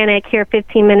a mechanic here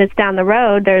 15 minutes down the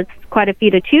road. There's quite a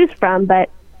few to choose from, but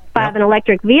if I have an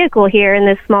electric vehicle here in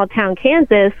this small town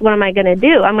Kansas, what am I going to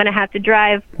do? I'm going to have to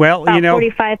drive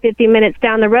 45, 50 minutes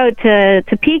down the road to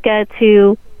Topeka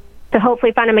to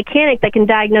hopefully find a mechanic that can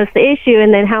diagnose the issue,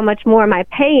 and then how much more am I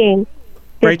paying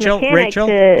Rachel, do you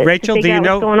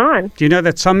know what's going on? Do you know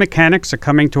that some mechanics are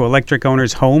coming to electric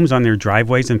owners' homes on their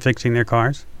driveways and fixing their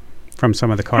cars from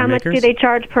some of the car makers? How much do they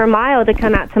charge per mile to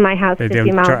come out to my house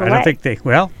 50 miles away? I don't think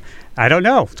I don't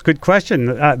know. It's a good question.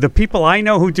 The people I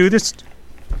know who do this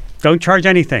don't charge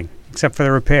anything except for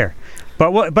the repair.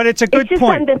 But it's a good point. It's just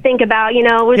something to think about,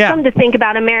 something to think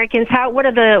about Americans.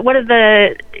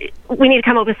 We need to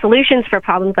come up with solutions for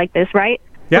problems like this, right?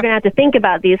 Yep. We're going to have to think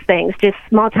about these things. Just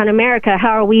small-town America, how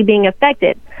are we being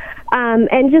affected?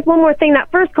 And just one more thing, that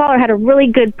first caller had a really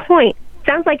good point.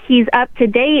 Sounds like he's up to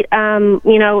date.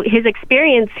 His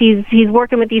experience, he's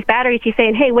working with these batteries. He's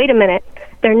saying, hey, wait a minute,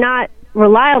 they're not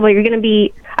reliable. You're going to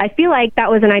be, I feel like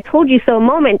that was an I told you so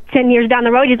moment. 10 years down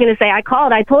the road, he's going to say, I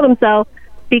called, I told him so,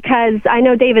 because I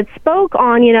know David spoke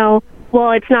on,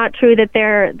 well, it's not true that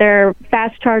their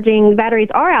fast-charging batteries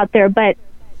are out there, but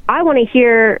I want to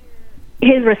hear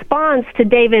his response to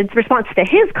David's response to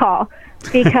his call,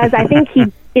 because I think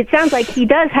it sounds like he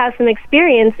does have some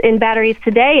experience in batteries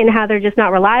today and how they're just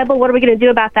not reliable. What are we going to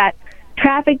do about that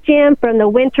traffic jam from the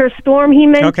winter storm he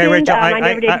mentioned? Okay, Rachel,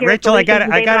 I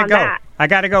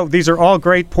got to go. These are all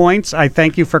great points. I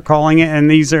thank you for calling it, and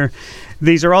these are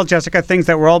all, Jessica, things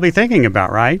that we'll all be thinking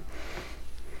about, right?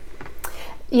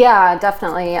 Yeah,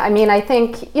 definitely. I mean, I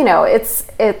think,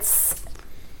 it's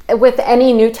with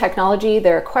any new technology,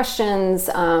 there are questions.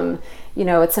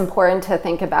 It's important to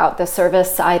think about the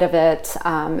service side of it.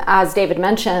 As David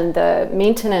mentioned, the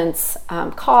maintenance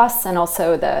costs and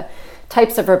also the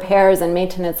types of repairs and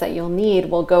maintenance that you'll need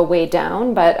will go way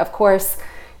down. But of course,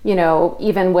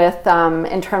 even with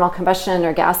internal combustion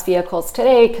or gas vehicles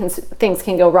today, things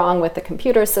can go wrong with the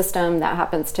computer system. That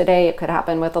happens today. It could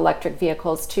happen with electric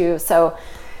vehicles too.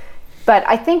 But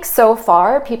I think so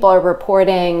far people are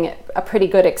reporting a pretty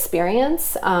good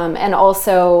experience, and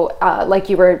also like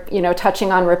you were,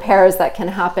 touching on repairs that can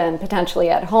happen potentially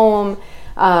at home.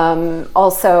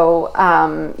 Also,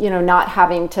 not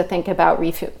having to think about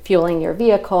refueling your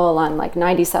vehicle on like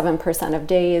 97% of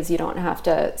days. You don't have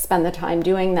to spend the time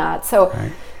doing that. So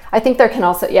right. I think there can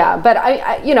also, but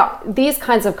I these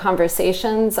kinds of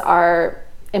conversations are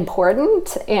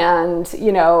important, and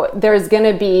there's going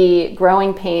to be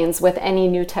growing pains with any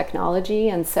new technology,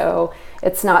 and so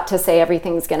it's not to say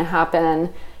everything's going to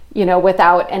happen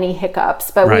without any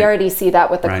hiccups, but we already see that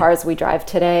with the cars we drive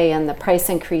today and the price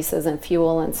increases in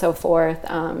fuel and so forth.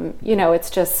 It's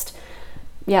just,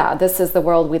 this is the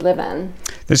world we live in.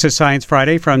 This is Science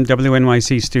Friday from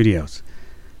WNYC Studios,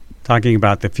 talking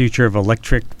about the future of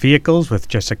electric vehicles with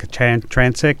Jessica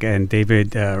Trancik and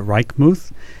David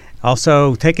Reichmuth.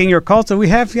 Also taking your calls. So we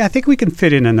have, I think we can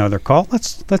fit in another call.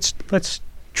 Let's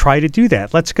try to do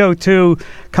that. Let's go to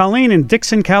Colleen in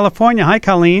Dixon, California. Hi,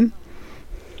 Colleen.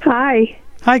 Hi.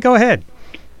 Hi, go ahead.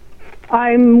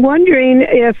 I'm wondering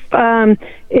if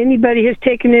anybody has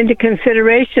taken into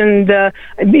consideration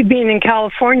being in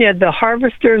California, the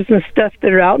harvesters and stuff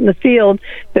that are out in the field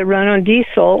that run on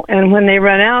diesel, and when they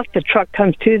run out, the truck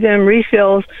comes to them,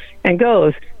 refills, and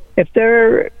goes. If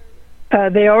they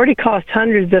already cost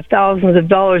hundreds of thousands of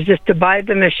dollars just to buy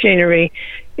the machinery.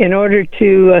 In order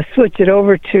to switch it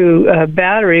over to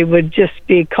battery would just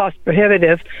be cost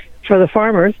prohibitive. for the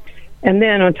farmers. And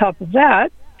then on top of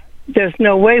that, there's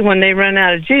no way when they run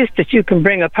out of juice that you can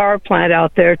bring a power plant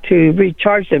out there to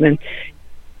recharge them. And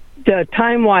the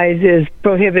time-wise is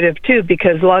prohibitive, too,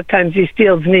 because a lot of times these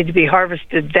fields need to be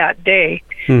harvested that day.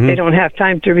 Mm-hmm. They don't have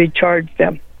time to recharge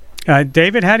them.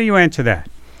 David, how do you answer that?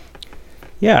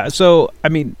 Yeah, so, I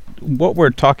mean, what we're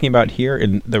talking about here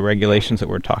in the regulations that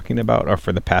we're talking about are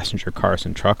for the passenger cars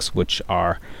and trucks, which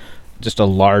are just a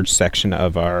large section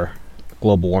of our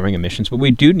global warming emissions. But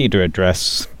we do need to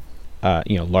address,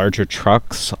 larger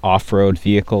trucks, off-road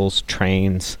vehicles,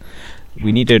 trains.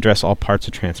 We need to address all parts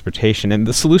of transportation, and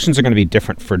the solutions are going to be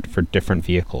different for different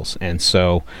vehicles. And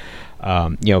so,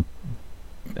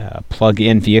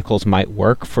 plug-in vehicles might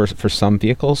work for some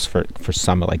vehicles, for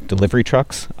some like delivery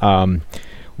trucks.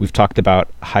 We've talked about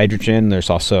hydrogen. There's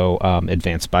also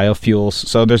advanced biofuels.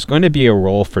 So there's going to be a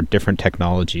role for different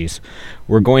technologies.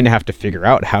 We're going to have to figure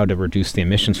out how to reduce the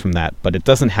emissions from that, but it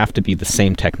doesn't have to be the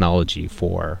same technology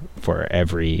for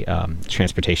every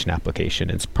transportation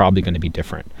application. It's probably going to be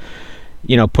different.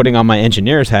 Putting on my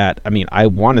engineer's hat, I mean, I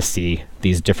want to see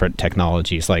these different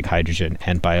technologies like hydrogen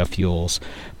and biofuels,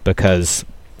 because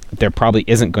there probably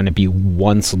isn't going to be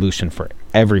one solution for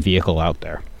every vehicle out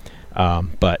there.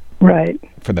 But right.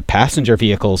 For the passenger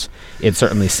vehicles, it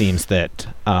certainly seems that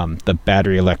the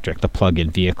battery electric, the plug-in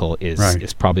vehicle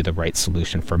is probably the right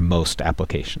solution for most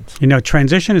applications.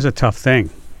 Transition is a tough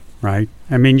thing, right?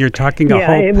 I mean, you're talking a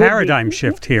whole paradigm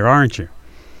shift here, aren't you?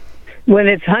 When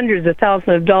it's hundreds of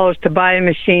thousands of dollars to buy a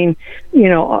machine,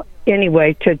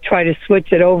 anyway, to try to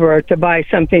switch it over or to buy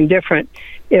something different,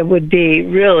 it would be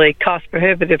really cost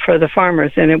prohibitive for the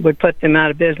farmers, and it would put them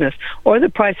out of business. Or the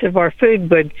price of our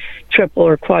food would triple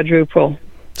or quadruple.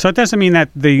 So it doesn't mean that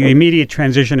the immediate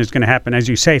transition is going to happen, as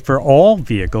you say, for all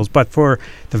vehicles, but for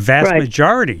the vast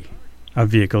majority of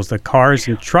vehicles, the cars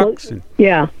and trucks.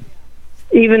 Yeah.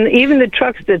 Even the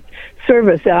trucks that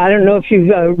service, I don't know if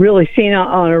you've really seen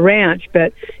on a ranch,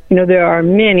 but, there are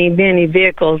many, many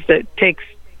vehicles that takes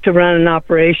to run an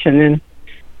operation, and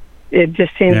it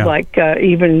just seems like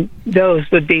even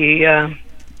those would be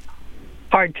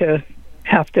hard to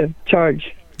have to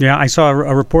charge. Yeah, I saw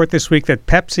a report this week that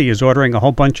Pepsi is ordering a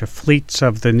whole bunch of fleets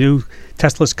of the new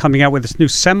Tesla's coming out with this new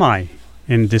Semi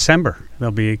in December. They'll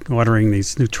be ordering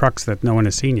these new trucks that no one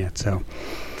has seen yet. So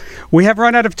we have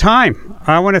run out of time.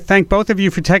 I want to thank both of you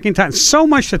for taking time. So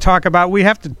much to talk about. We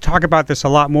have to talk about this a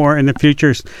lot more in the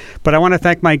future. But I want to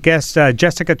thank my guest,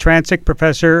 Jessica Trancik,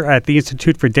 professor at the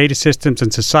Institute for Data Systems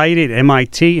and Society at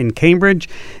MIT in Cambridge,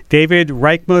 David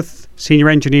Reichmuth, senior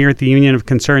engineer at the Union of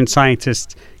Concerned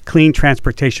Scientists Clean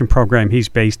Transportation Program. He's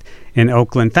based in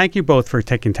Oakland. Thank you both for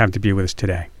taking time to be with us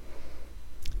today.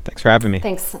 Thanks for having me.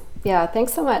 Thanks. Yeah,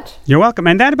 thanks so much. You're welcome.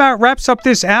 And that about wraps up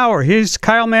this hour. Here's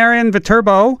Kyle Marian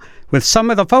Viterbo with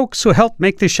some of the folks who helped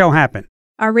make this show happen.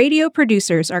 Our radio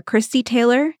producers are Christy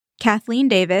Taylor, Kathleen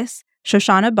Davis,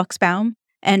 Shoshana Buxbaum,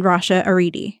 and Rasha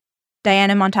Aridi.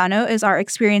 Diana Montano is our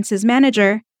experiences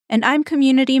manager, and I'm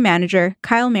community manager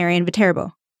Kyle Marian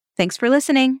Viterbo. Thanks for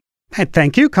listening. And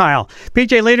thank you, Kyle.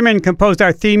 PJ Lederman composed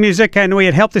our theme music, and we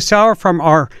had help this hour from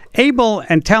our able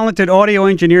and talented audio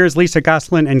engineers, Lisa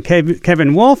Goslin and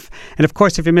Kevin Wolf. And of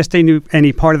course, if you missed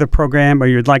any part of the program or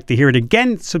you'd like to hear it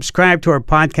again, subscribe to our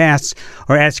podcasts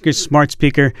or ask your smart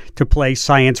speaker to play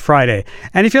Science Friday.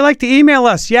 And if you'd like to email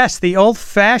us, yes, the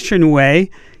old-fashioned way,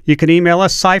 you can email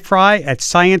us,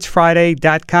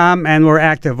 scifry@sciencefriday.com, and we're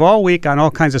active all week on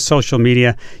all kinds of social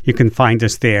media. You can find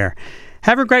us there.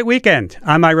 Have a great weekend.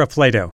 I'm Ira Flato.